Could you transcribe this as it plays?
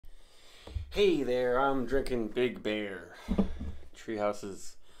Hey there, I'm drinking Big Bear,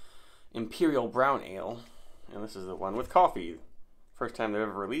 Treehouse's Imperial Brown Ale, and this is the one with coffee. First time they've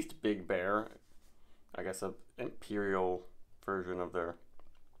ever released Big Bear, I guess an Imperial version of their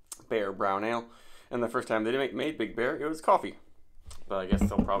Bear Brown Ale, and the first time they made Big Bear, it was coffee. But I guess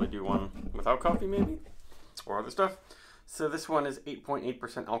they'll probably do one without coffee maybe, or other stuff. So this one is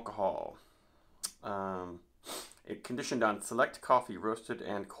 8.8% alcohol. It conditioned on select coffee, roasted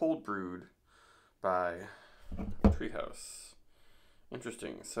and cold brewed by Treehouse.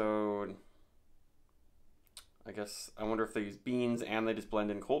 Interesting. So I wonder if they use beans and they just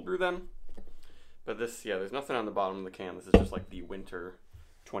blend in cold brew then. But this, yeah, there's nothing on the bottom of the can. This is just like the winter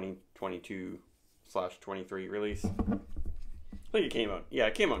 2022/23 release. I think it came out. Yeah,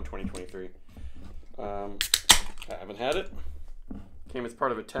 it came out in 2023. I haven't had it. Came as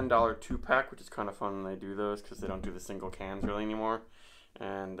part of a $10 2-pack, which is kind of fun when they do those because they don't do the single cans really anymore.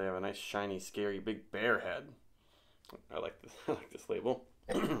 And they have a nice, shiny, scary, big bear head. I like this. I like this label.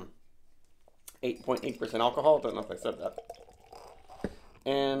 8.8% alcohol. Don't know if I said that.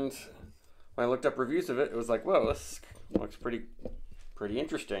 And when I looked up reviews of it, it was like, whoa, this looks pretty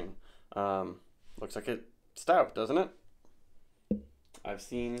interesting. Looks like a stout, doesn't it? I've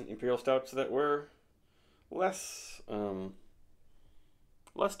seen Imperial stouts that were less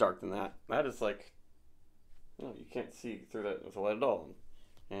dark than that. That is like, you can't see through that with a light at all.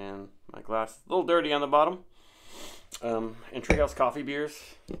 And my glass, a little dirty on the bottom. And Treehouse coffee beers,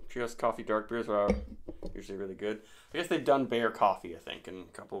 Treehouse coffee dark beers are usually really good. I guess they've done Bear coffee, I think, and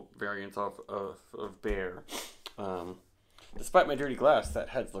a couple variants of Bear. Despite my dirty glass, that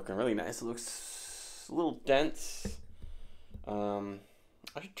head's looking really nice. It looks a little dense. I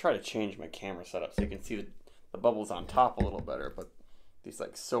should try to change my camera setup so you can see the bubbles on top a little better, but these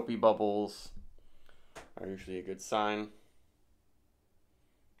like soapy bubbles are usually a good sign.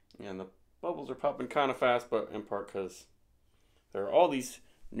 And the bubbles are popping kind of fast, but in part because there are all these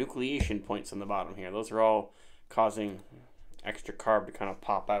nucleation points on the bottom here. Those are all causing extra carb to kind of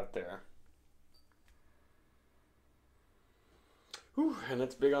pop out there. Whew, and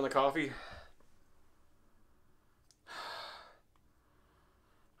it's big on the coffee.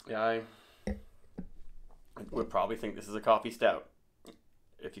 Yeah, I would probably think this is a coffee stout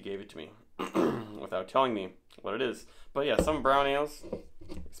if you gave it to me without telling me what it is. But yeah, some brown ales,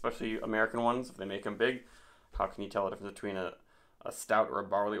 especially American ones, if they make them big, how can you tell the difference between a stout or a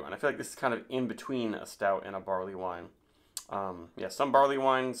barley wine? I feel like this is kind of in between a stout and a barley wine. Yeah, some barley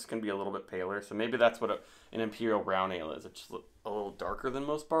wines can be a little bit paler, so maybe that's what an Imperial Brown Ale is. It's just a little darker than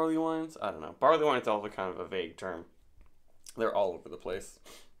most barley wines. I don't know. Barley wine is also kind of a vague term. They're all over the place.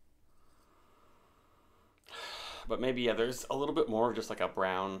 But maybe, yeah, there's a little bit more of just like a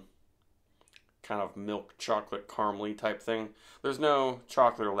brown kind of milk chocolate caramely type thing. There's no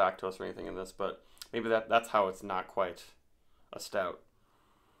chocolate or lactose or anything in this, but maybe that's how it's not quite a stout.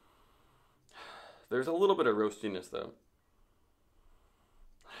 There's a little bit of roastiness though.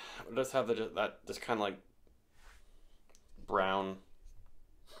 It does have that just kind of like brown,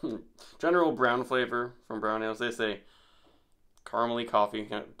 general brown flavor from brown ales. They say caramely coffee,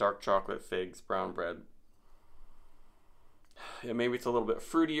 dark chocolate, figs, brown bread. Yeah, maybe it's a little bit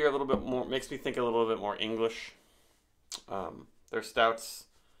fruitier, a little bit more, makes me think a little bit more English. Their stouts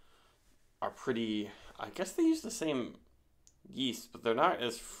are pretty, I guess they use the same yeast, but they're not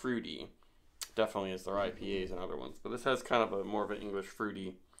as fruity, definitely, as their IPAs and other ones. But this has kind of more of an English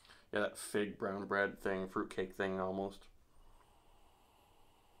fruity, yeah, that fig brown bread thing, fruitcake thing almost.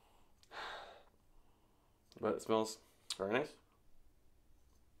 But it smells very nice.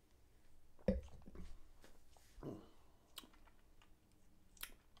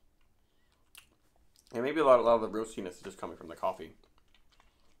 And maybe a lot of the roastiness is just coming from the coffee.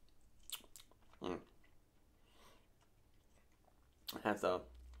 It has a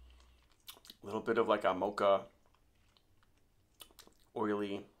little bit of like a mocha,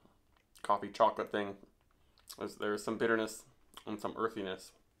 oily coffee chocolate thing. There's some bitterness and some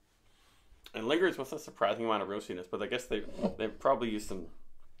earthiness. And lingers with a surprising amount of roastiness, but I guess they probably use some,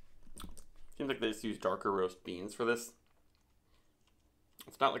 seems like they just use darker roast beans for this.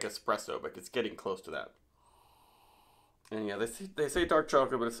 It's not like espresso, but it's getting close to that. And yeah, they say dark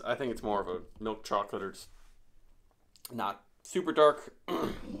chocolate, but I think it's more of a milk chocolate, or just not super dark.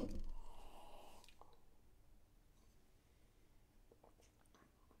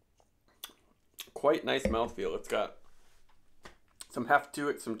 Quite nice mouthfeel. It's got some heft to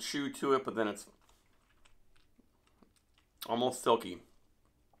it, some chew to it, but then it's almost silky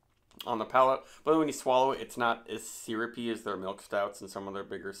on the palate. But when you swallow it, it's not as syrupy as their milk stouts and some of their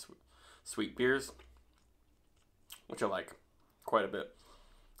bigger sweet beers, which I like quite a bit.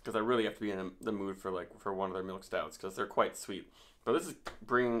 because I really have to be in the mood for one of their milk stouts because they're quite sweet. But this is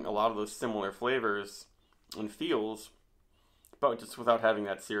bringing a lot of those similar flavors and feels, but just without having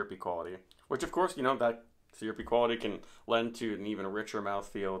that syrupy quality. Which, of course, that syrupy quality can lend to an even richer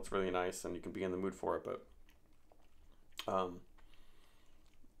mouthfeel. It's really nice, and you can be in the mood for it. But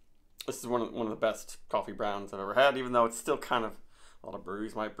this is one of the best coffee browns I've ever had, even though it's still kind of, a lot of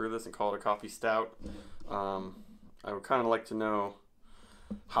breweries might brew this and call it a coffee stout. I would kind of like to know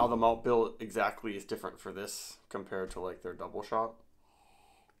how the malt bill exactly is different for this compared to like their double shot.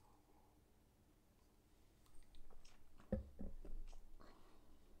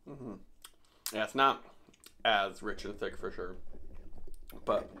 Yeah, it's not as rich and thick for sure,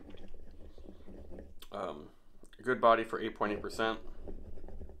 but good body for 8.8%,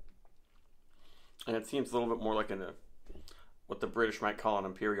 and it seems a little bit more like what the British might call an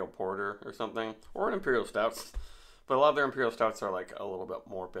Imperial Porter or something, or an Imperial Stouts. But a lot of their Imperial Stouts are like a little bit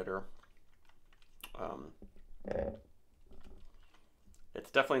more bitter.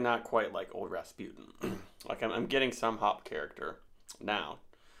 It's definitely not quite like Old Rasputin. Like I'm getting some hop character now.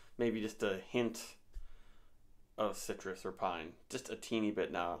 Maybe just a hint of citrus or pine. Just a teeny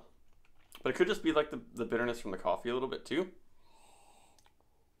bit now. But it could just be like the bitterness from the coffee a little bit too.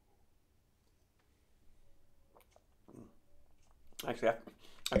 Actually,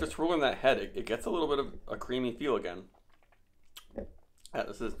 after swirling that head, it gets a little bit of a creamy feel again. Yeah,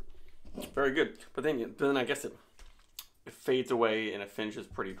 this is very good. But then I guess it fades away and it finishes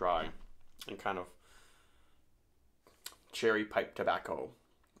pretty dry and kind of cherry pipe tobacco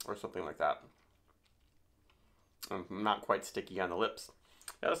or something like that. Not quite sticky on the lips.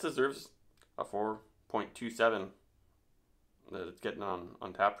 Yeah, this deserves a 4.27 that it's getting on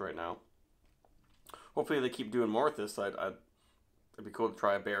Untappd right now. Hopefully they keep doing more with this. It'd be cool to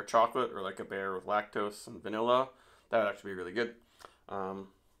try a bear chocolate or like a bear with lactose and vanilla. That would actually be really good. So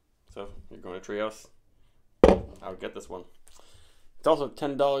you're going to Treehouse, I would get this one. It's also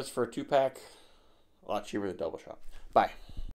 $10 for a 2-pack. A lot cheaper than Double Shot. Bye.